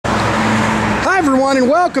everyone, and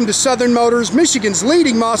welcome to Southern Motors, Michigan's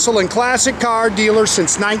leading muscle and classic car dealer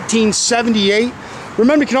since 1978.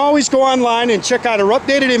 Remember, you can always go online and check out our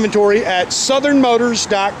updated inventory at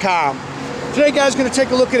southernmotors.com. Today, guys, going to take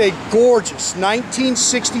a look at a gorgeous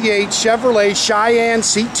 1968 Chevrolet Cheyenne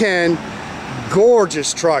C10.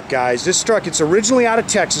 Gorgeous truck, guys. This truck, it's originally out of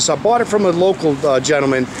Texas. I bought it from a local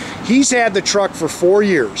gentleman. He's had the truck for 4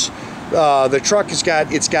 years. The truck has got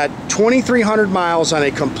 2,300 miles on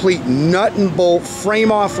a complete nut and bolt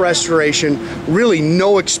frame off restoration. Really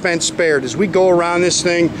no expense spared. As we go around this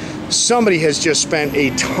thing, somebody has just spent a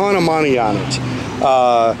ton of money on it.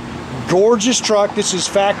 Gorgeous truck. This is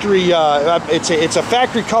factory. It's a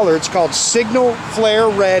factory color. It's called Signal Flare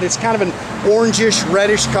Red. It's kind of an orangish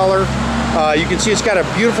reddish color. You can see it's got a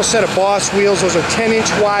beautiful set of Boss wheels. Those are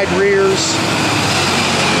 10-inch wide rears.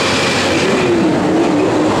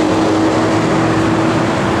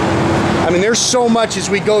 I mean, there's so much as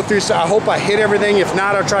we go through, so I hope I hit everything. If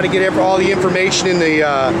not, I'll try to get all the information in the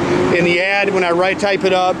ad when I type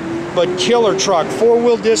it up. But killer truck,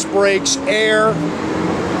 4-wheel disc brakes, air.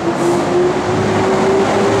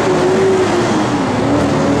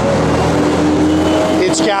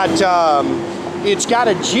 It's got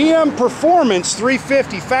a GM Performance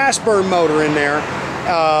 350 fast burn motor in there.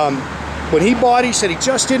 When he bought it, he said he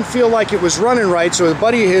just didn't feel like it was running right, so a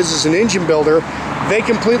buddy of his is an engine builder. They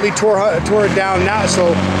completely tore it down now,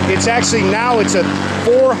 so it's actually now it's a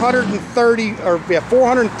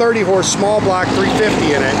 430 horse small block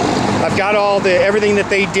 350 in it. I've got everything that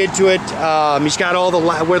they did to it. He's got all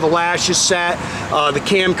where the lash is set, the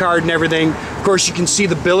cam card and everything. Of course, you can see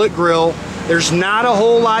the billet grill. There's not a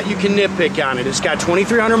whole lot you can nitpick on it. It's got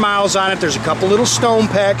 2,300 miles on it. There's a couple little stone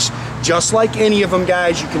pecks. Just like any of them,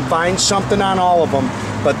 guys, you can find something on all of them.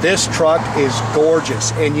 But this truck is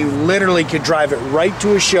gorgeous, and you literally could drive it right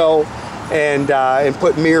to a show and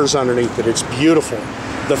put mirrors underneath it. It's beautiful.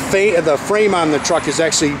 The frame on the truck is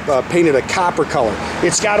actually painted a copper color.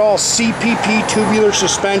 It's got all CPP tubular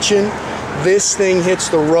suspension. This thing hits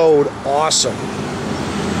the road awesome.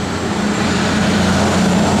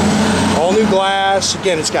 All new glass.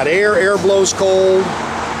 Again, it's got air blows cold.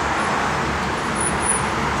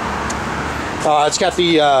 It's got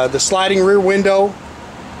the sliding rear window.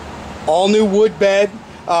 All new wood bed.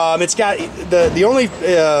 It's got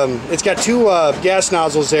it's got two gas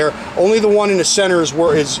nozzles there. Only the one in the center is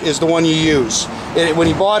the one you use. When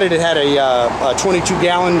he bought it, it had a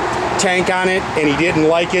 22-gallon tank on it, and he didn't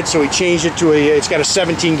like it, so he changed it to it's got a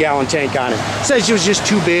 17-gallon tank on it. It says it was just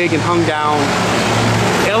too big and hung down.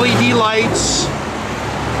 LED lights.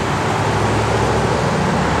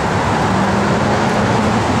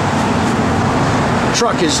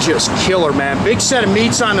 Truck is just killer, man. Big set of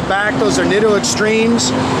meats on the back. Those are Nitto Extremes.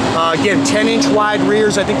 Again, 10-inch wide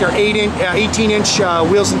rears. I think they're 18-inch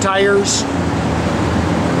wheels and tires.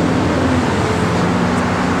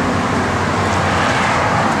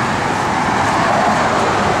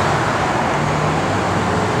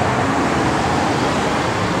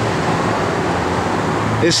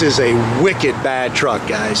 This is a wicked bad truck,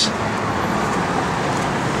 guys.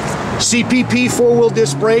 CPP 4-wheel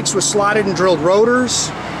disc brakes with slotted and drilled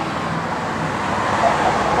rotors.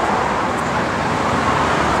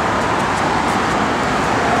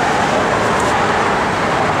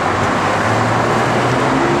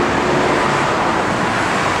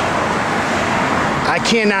 I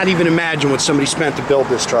cannot even imagine what somebody spent to build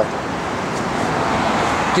this truck.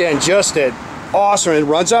 Again, just awesome. It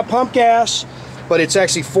runs on pump gas, but it's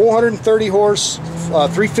actually 430 horse,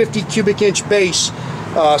 350 cubic inch base.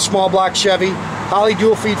 Small block Chevy, Holley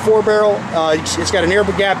dual feed 4-barrel. It's got an air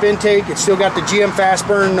gap intake. It's still got the GM fast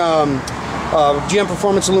burn, GM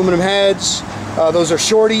Performance aluminum heads. Those are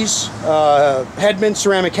shorties, Hedman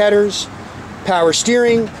ceramic headers, power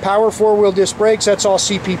steering, power 4-wheel disc brakes. That's all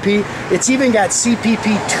CPP. It's even got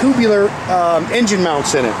CPP tubular engine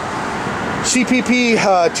mounts in it. CPP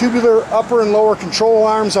tubular upper and lower control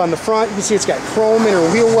arms on the front. You can see it's got chrome inner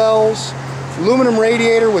wheel wells. Aluminum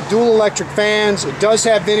radiator with dual electric fans. It does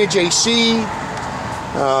have vintage AC,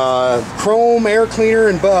 chrome air cleaner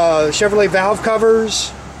and Chevrolet valve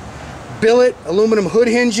covers, billet aluminum hood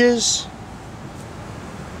hinges.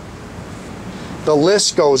 The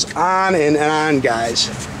list goes on and on, guys.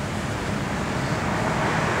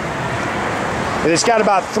 And it's got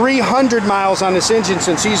about 300 miles on this engine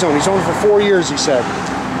since he's owned. He's owned it for 4 years, he said.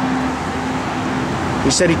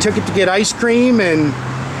 He said he took it to get ice cream, and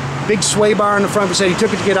big sway bar in the front. He said he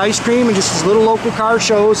took it to get ice cream and just his little local car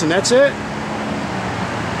shows, and that's it.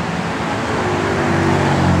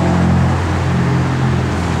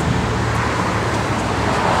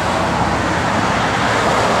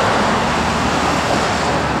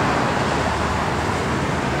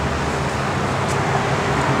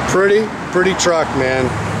 Pretty truck, man.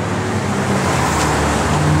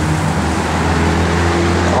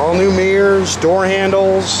 All new mirrors, door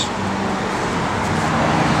handles.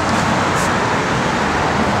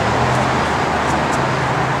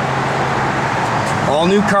 All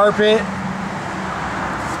new carpet.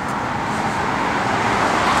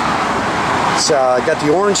 It's got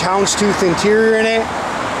the orange Hounds Tooth interior in it.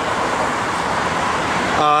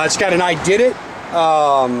 It's got an Ididit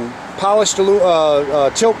polished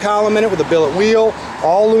tilt column in it with a billet wheel.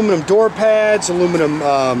 All aluminum door pads, aluminum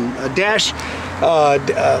dash, I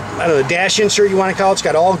don't know, the dash insert you want to call it. It's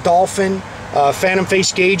got all Dolphin phantom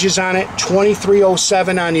face gauges on it.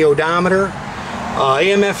 2307 on the odometer.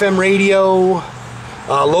 AM/FM radio.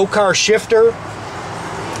 Lokar shifter.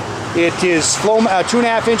 It is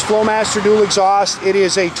 2.5-inch Flowmaster dual exhaust. It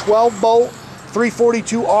is a 12-bolt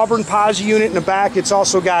 342 Auburn posi unit in the back. It's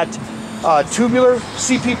also got tubular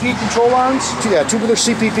CPP control arms. Yeah, tubular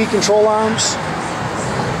CPP control arms.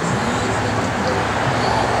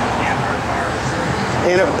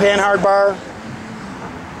 And a panhard bar.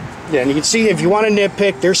 Yeah, and you can see if you want to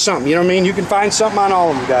nitpick, there's something. You know what I mean? You can find something on all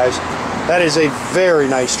of them, guys. That is a very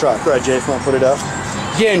nice truck. Go ahead, Jay, if you want to put it up.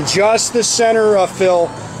 Again, just the center fill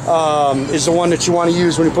is the one that you want to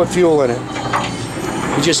use when you put fuel in it.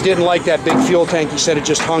 He just didn't like that big fuel tank. He said it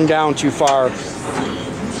just hung down too far.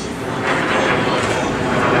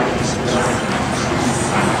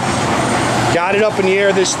 Got it up in the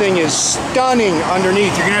air. This thing is stunning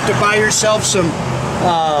underneath. You're going to have to buy yourself some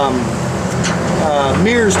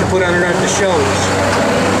mirrors to put underneath the shows.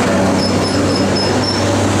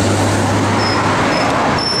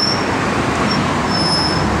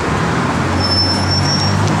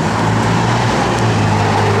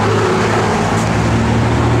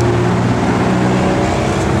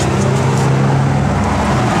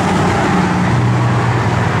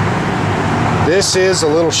 This is a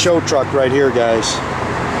little show truck right here, guys.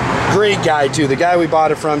 Great guy too. The guy we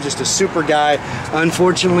bought it from, just a super guy.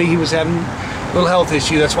 Unfortunately, he was having a little health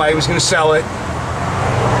issue. That's why he was going to sell it.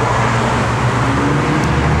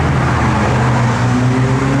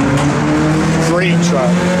 Great truck.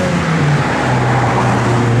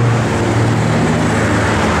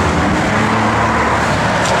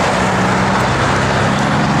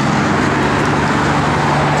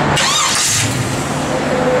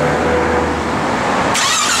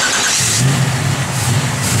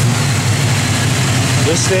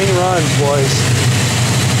 This thing runs, boys.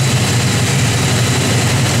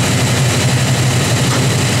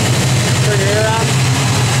 Turn your air on.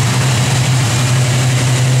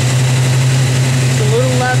 It's a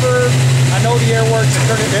little lever. I know the air works.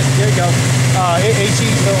 Turn it. There you go. AC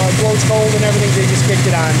blows cold and everything. They just kicked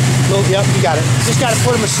it on. Yep, you got it. Just got to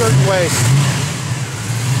put them a certain way.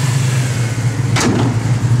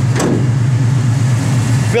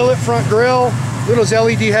 Billet front grille. Look at those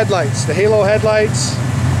LED headlights, the halo headlights.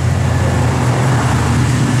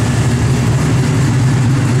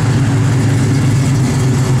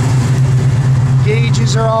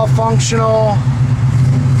 Gauges are all functional.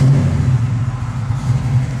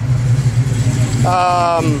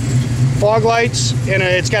 Fog lights, and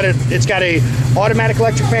it's got a automatic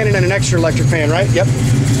electric fan and then an extra electric fan, right? Yep.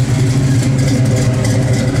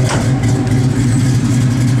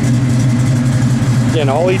 Again,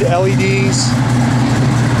 all LEDs.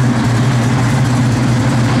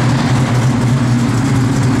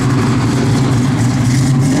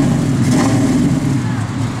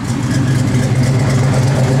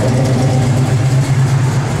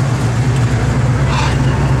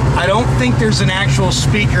 I don't think there's an actual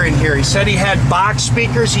speaker in here. He said he had box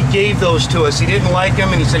speakers. He gave those to us. He didn't like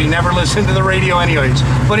them, and he said he never listened to the radio anyways.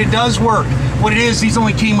 But it does work. What it is, these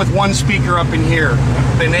only came with one speaker up in here.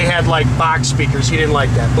 Then they had like box speakers. He didn't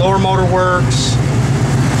like that. Blower motor works.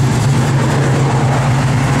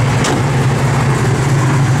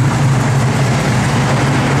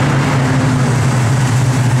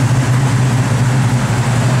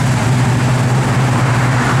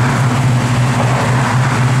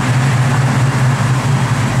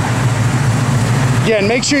 Again,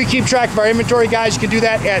 make sure you keep track of our inventory, guys. You can do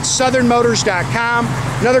that at southernmotors.com.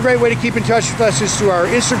 Another great way to keep in touch with us is through our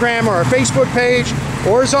Instagram or our Facebook page.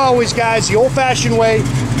 Or as always, guys, the old-fashioned way,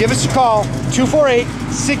 give us a call,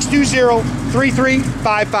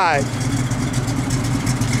 248-620-3355.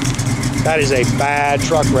 That is a bad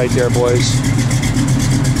truck right there, boys.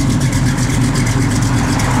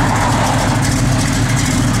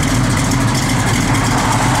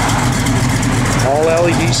 All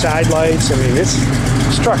LED side lights. I mean, this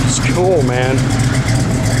truck is cool, man.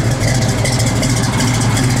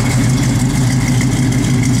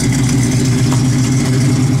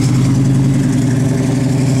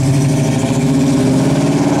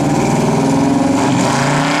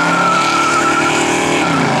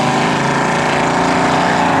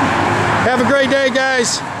 Have a great day,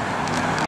 guys.